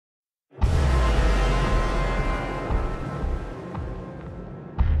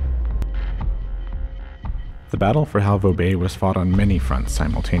battle for Halvo Bay was fought on many fronts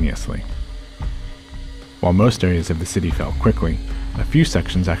simultaneously. While most areas of the city fell quickly, a few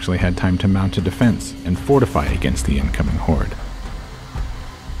sections actually had time to mount a defense and fortify against the incoming horde.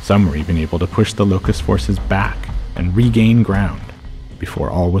 Some were even able to push the Locust forces back and regain ground before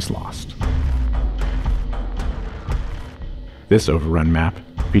all was lost. This overrun map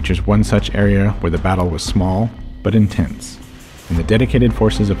features one such area where the battle was small but intense, and the dedicated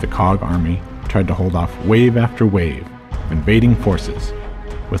forces of the Cog army tried to hold off wave after wave of invading forces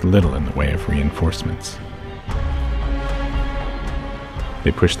with little in the way of reinforcements.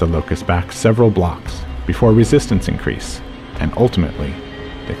 They pushed the Locust back several blocks before resistance increased, and ultimately,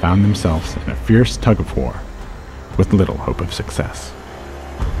 they found themselves in a fierce tug-of-war with little hope of success.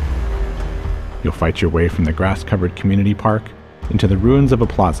 You'll fight your way from the grass-covered community park into the ruins of a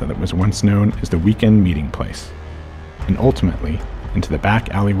plaza that was once known as the weekend meeting place, and ultimately into the back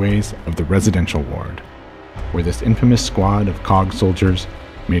alleyways of the residential ward, where this infamous squad of Cog soldiers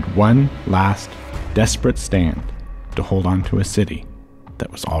made one last, desperate stand to hold on to a city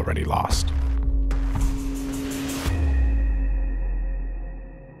that was already lost.